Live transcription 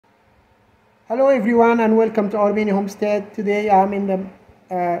Hello everyone and welcome to our mini homestead. Today I'm in the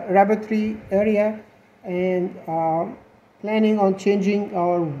rabbitry area and planning on changing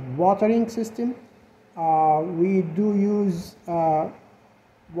our watering system. We do use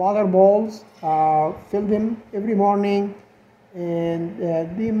water bowls, fill them every morning, and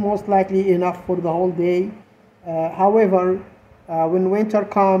they're most likely enough for the whole day. However, when winter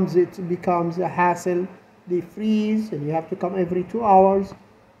comes, it becomes a hassle. They freeze and you have to come every 2 hours,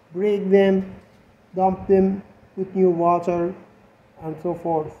 break them, dump them, put new water, and so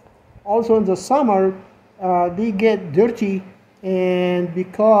forth. Also in the summer, they get dirty, and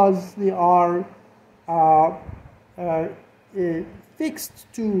because they are fixed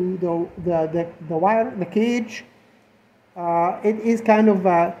to the wire, the cage, it is kind of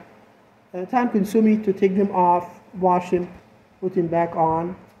time consuming to take them off, wash them, put them back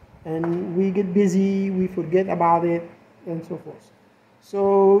on, and we get busy, we forget about it, and so forth.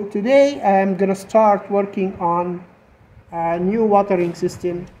 So today I'm going to start working on a new watering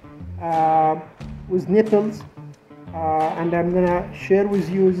system with nipples, and I'm going to share with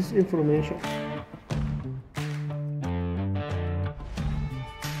you this information.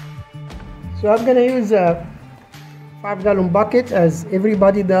 So I'm going to use a 5-gallon bucket as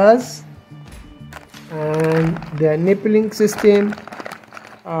everybody does, and the nippling system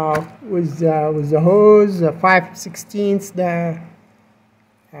with the hose, 5/16,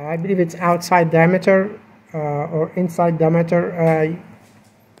 I believe it's outside diameter or inside diameter.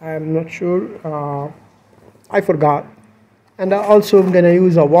 I'm not sure. I forgot. And I also am going to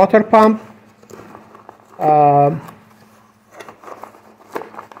use a water pump. I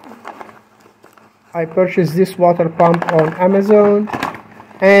purchased this water pump on Amazon,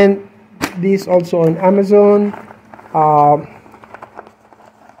 and this also on Amazon.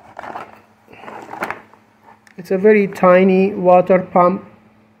 It's a very tiny water pump,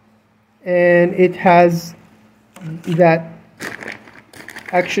 and it has that,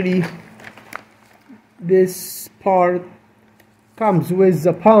 actually this part comes with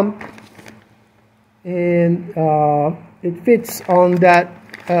the pump, and it fits on that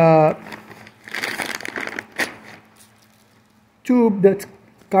tube that's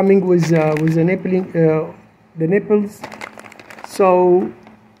coming with the nippling, the nipples. So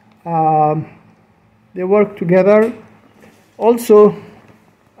they work together. Also,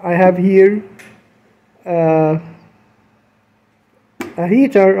 I have here a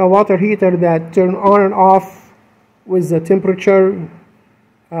heater, a water heater that turns on and off with the temperature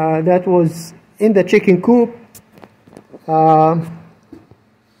that was in the chicken coop. I'm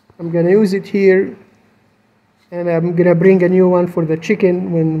going to use it here, and I'm going to bring a new one for the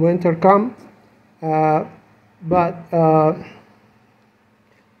chicken when winter comes. But I'm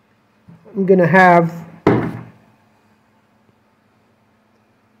going to have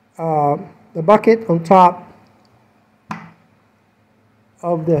the bucket on top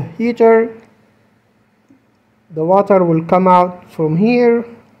of the heater. The water will come out from here,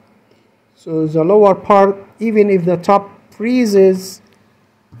 so the lower part, even if the top freezes,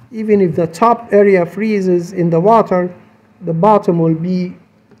 even if the top area freezes in the water, the bottom will be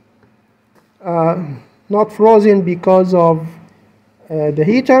not frozen because of the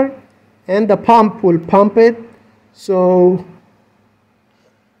heater, and the pump will pump it, so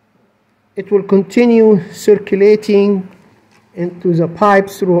it will continue circulating into the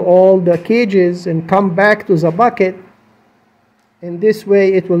pipes through all the cages and come back to the bucket, and this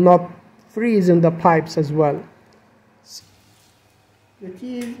way it will not freeze in the pipes as well. The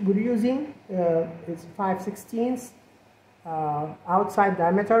teeth we're using is 5/16 outside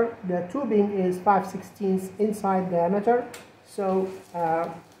diameter. The tubing is 5/16 inside diameter. So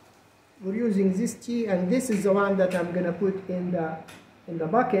we're using this T, and this is the one that I'm going to put in the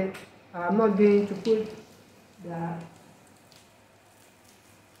bucket. I'm not going to put the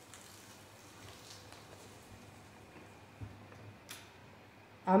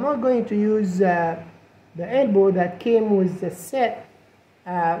I'm not going to use the elbow that came with the set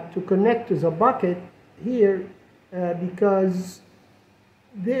to connect to the bucket here, because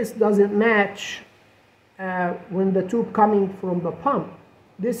this doesn't match when the tube coming from the pump.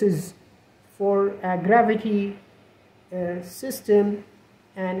 This is for a gravity system,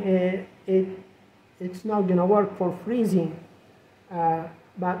 and it's not going to work for freezing,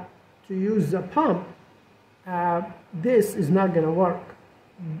 but to use the pump, this is not going to work.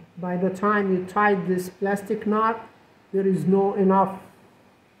 By the time you tie this plastic knot, there is no enough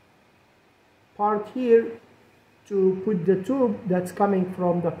part here to put the tube that's coming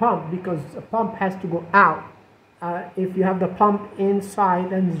from the pump, because the pump has to go out. If you have the pump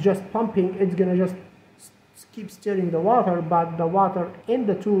inside and it's just pumping, it's going to just keep stirring the water, but the water in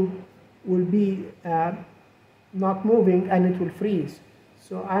the tube will be not moving and it will freeze.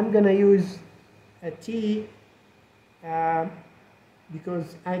 So I'm gonna use a T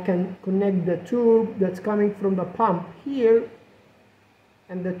because I can connect the tube that's coming from the pump here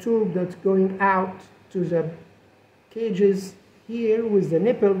and the tube that's going out to the cages here with the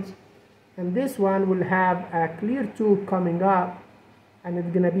nipples, and this one will have a clear tube coming up and it's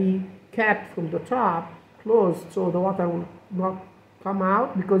gonna be capped from the top closed so the water will not come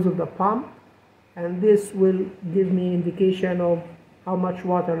out because of the pump, and this will give me indication of how much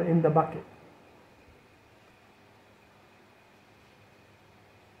water in the bucket.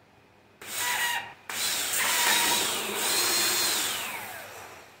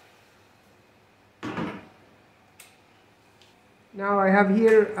 Now I have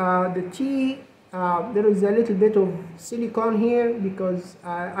here the tea. There is a little bit of silicone here because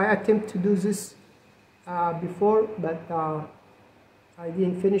I attempt to do this before, but I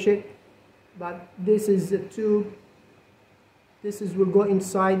didn't finish it. But this is the tube. This will go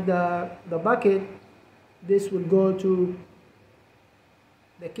inside the bucket. This will go to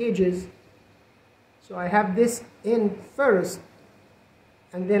the cages. So I have this in first,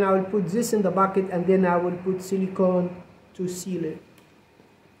 and then I will put this in the bucket, and then I will put silicone to seal it.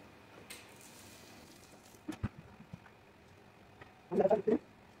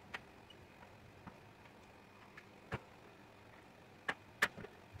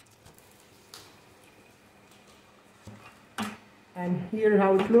 And here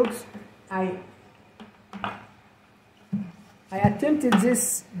how it looks. I attempted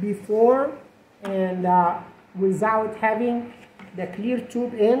this before and without having the clear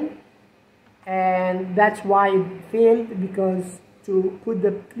tube in, and that's why it failed, because to put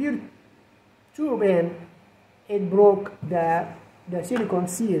the clear tube in, it broke the silicone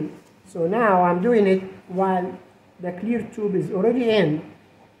seal. So now I'm doing it while the clear tube is already in.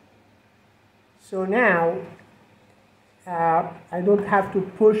 So now I don't have to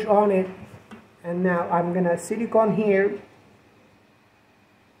push on it, and now I'm gonna silicone here,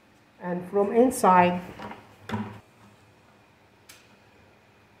 and from inside,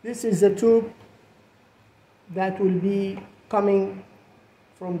 this is the tube that will be coming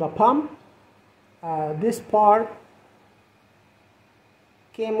from the pump. This part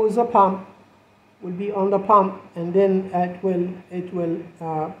came with the pump, will be on the pump, and then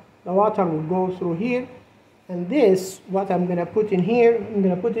the water will go through here. And this, what I'm going to put in here, I'm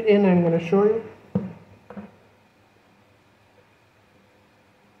going to put it in and I'm going to show you.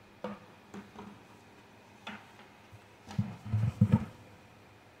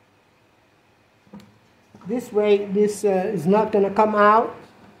 This way, this is not going to come out.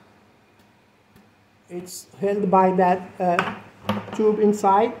 It's held by that tube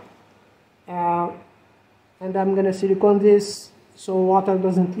inside. And I'm going to silicone this so water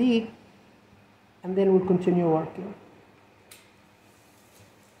doesn't leak. And then we'll continue working.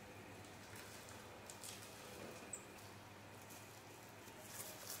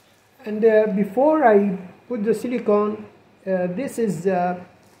 And before I put the silicone, this is the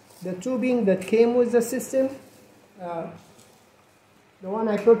tubing that came with the system. The one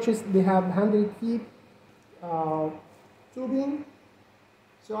I purchased, they have 100 feet tubing.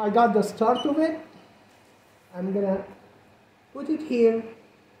 So I got the start of it. I'm gonna put it here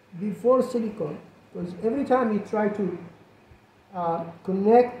before silicone, because every time you try to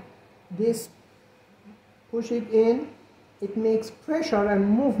connect this, push it in, it makes pressure and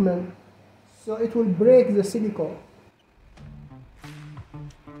movement, so it will break the silicone.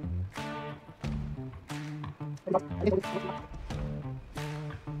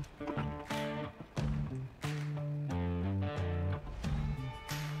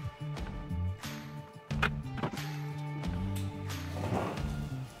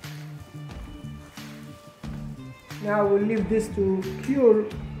 Now we'll leave this to cure.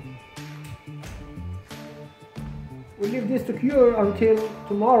 We'll leave this to cure until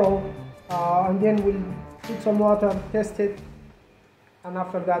tomorrow, and then we'll put some water, test it, and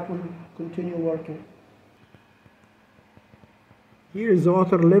after that we'll continue working. Here is the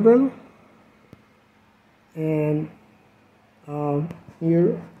water level, and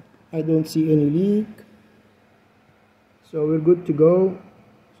here I don't see any leak, so we're good to go.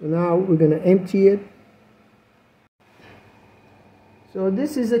 So now we're going to empty it. So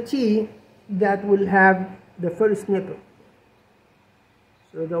this is a T that will have the first nipple.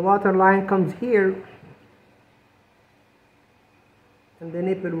 So the water line comes here, and the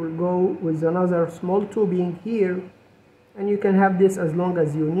nipple will go with another small tubing here, and you can have this as long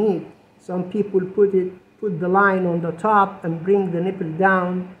as you need. Some people put the line on the top and bring the nipple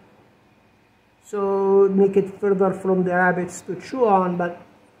down, so make it further from the rabbits to chew on, but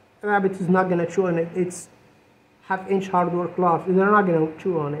rabbit is not going to chew on it. It's half-inch hardware cloth. They're not going to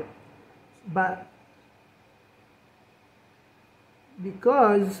chew on it. But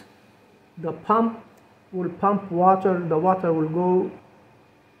because the pump will pump water, the water will go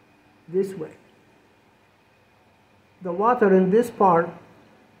this way. The water in this part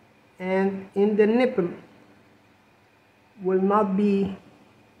and in the nipple will not be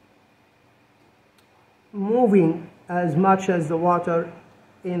moving as much as the water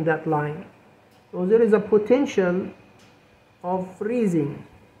in that line. So there is a potential of freezing.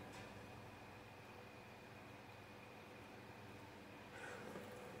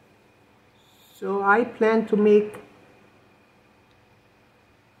 So I plan to make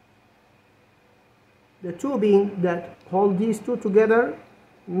the tubing that hold these two together,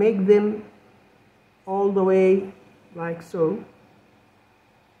 make them all the way like so,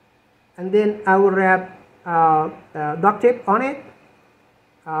 and then I will wrap duct tape on it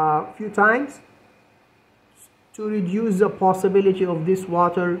a few times to reduce the possibility of this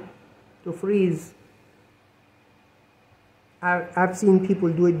water to freeze. I've seen people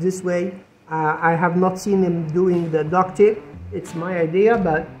do it this way. I have not seen them doing the duct tape. It's my idea,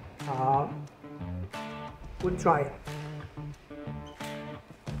 but we'll try it.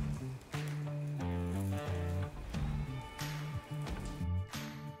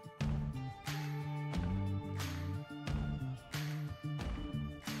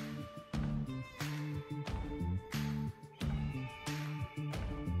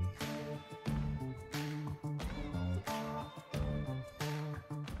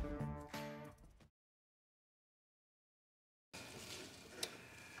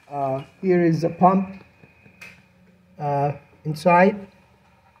 Here is the pump inside,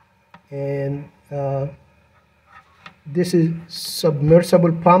 and this is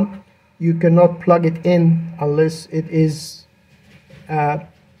submersible pump. You cannot plug it in unless it is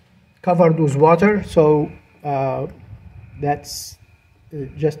covered with water, so that's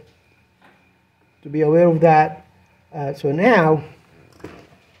just to be aware of that. So now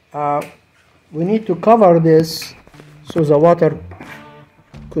we need to cover this so the water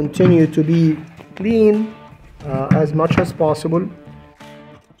continue to be clean as much as possible.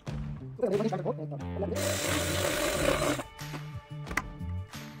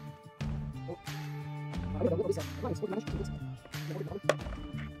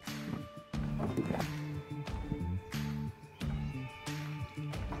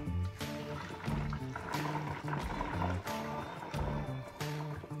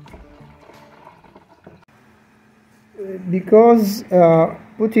 Because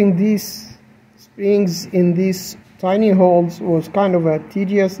putting these springs in these tiny holes was kind of a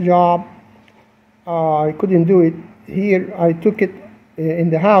tedious job, I couldn't do it here. I took it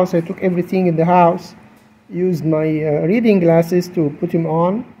in the house. I took everything in the house, used my reading glasses to put them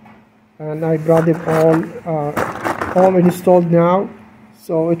on, and I brought them all installed now,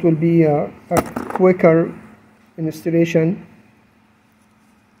 so it will be a quicker installation.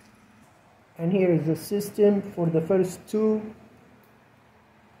 And here is the system for the first two.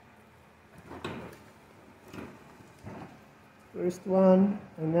 First one,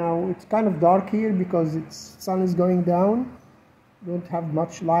 and now it's kind of dark here because it's sun is going down. Don't have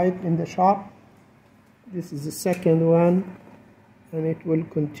much light in the shop. This is the second one, and it will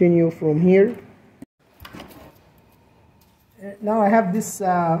continue from here. Now I have this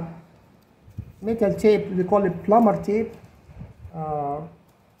metal tape. We call it plumber tape.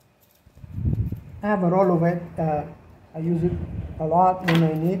 I have a roll of it. I use it a lot when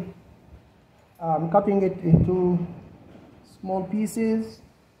I need. I'm cutting it into small pieces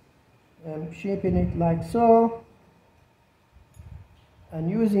and shaping it like so, and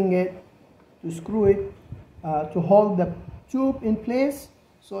using it to screw it to hold the tube in place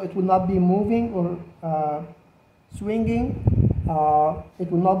so it will not be moving or swinging. It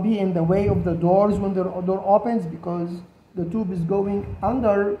will not be in the way of the doors when the door opens, because the tube is going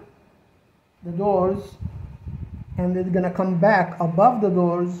under the doors and it's gonna come back above the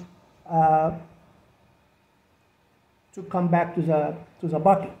doors to come back to the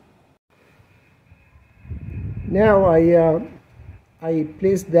bucket. Now I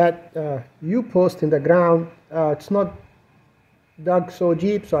placed that U-post in the ground. It's not dug so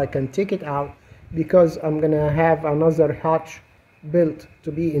deep, so I can take it out, because I'm gonna have another hatch built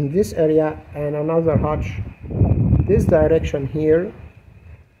to be in this area and another hatch this direction here.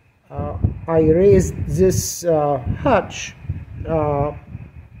 I raised this hatch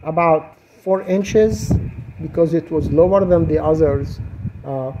about 4 inches because it was lower than the others.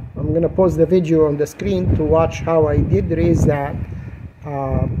 I'm going to post the video on the screen to watch how I did raise that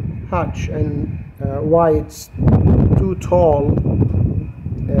hatch and why it's too tall.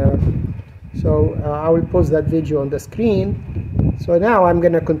 So I will post that video on the screen. So now I'm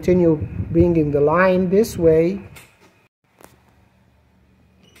going to continue bringing the line this way.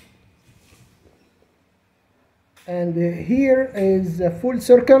 And here is a full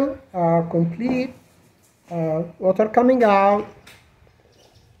circle, complete, water coming out.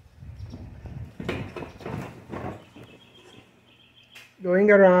 Going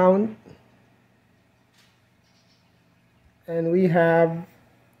around. And we have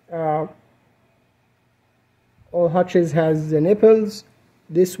all hutches has the nipples.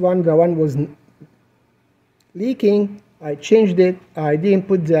 This one, the one was leaking. I changed it. I didn't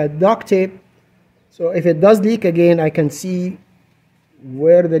put the duct tape. So if it does leak again, I can see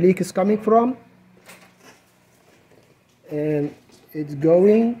where the leak is coming from. And it's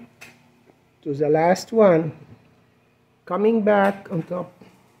going to the last one, coming back on top.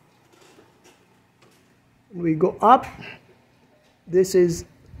 We go up. This is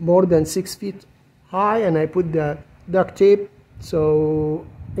more than 6 feet high, and I put the duct tape so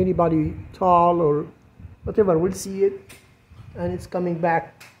anybody tall or whatever will see it. And it's coming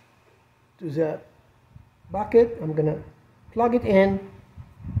back to the bucket. I'm gonna plug it in,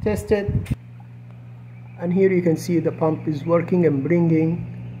 test it, and here you can see the pump is working and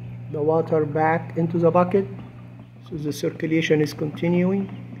bringing the water back into the bucket, so the circulation is continuing.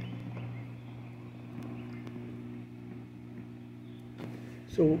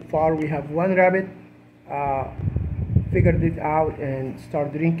 So far we have one rabbit figured it out and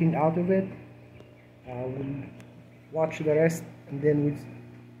start drinking out of it. We'll watch the rest, and then we'll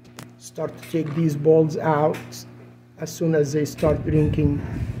start to take these balls out as soon as they start drinking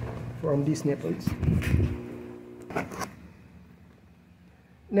from these nipples.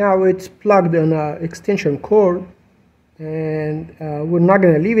 Now it's plugged on an extension cord, and we're not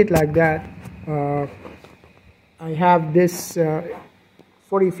going to leave it like that. I have this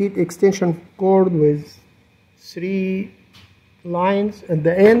 40 feet extension cord with 3 lines at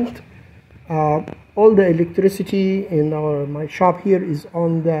the end. All the electricity in my shop here is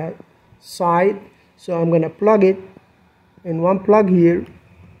on that side, so I'm going to plug it in one plug here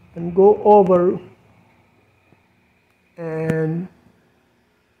and go over and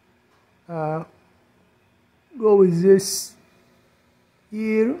go with this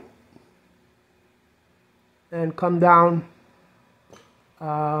here and come down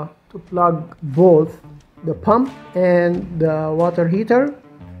to plug both the pump and the water heater,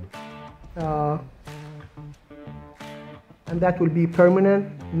 and that will be permanent,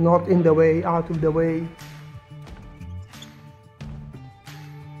 not in the way, out of the way.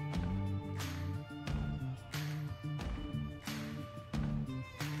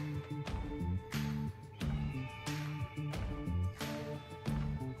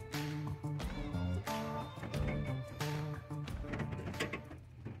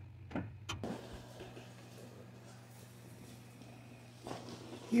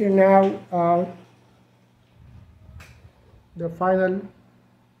 Here now, the final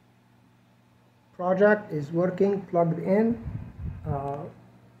project is working, plugged in,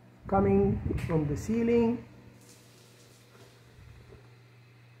 coming from the ceiling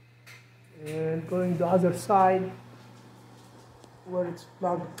and going the other side where it's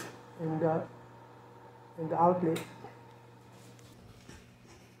plugged in the outlet.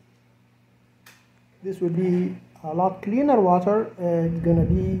 This will be a lot cleaner water. It's gonna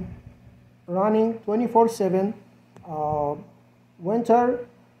be running 24/7, winter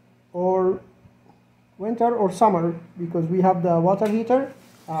or summer, because we have the water heater,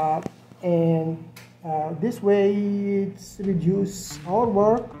 and this way it's reduce our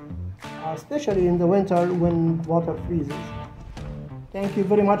work, especially in the winter when water freezes. Thank you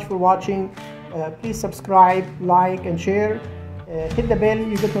very much for watching. Please subscribe, like, and share. Hit the bell,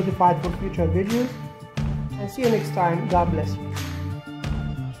 you get notified for future videos. And see you next time. God bless you.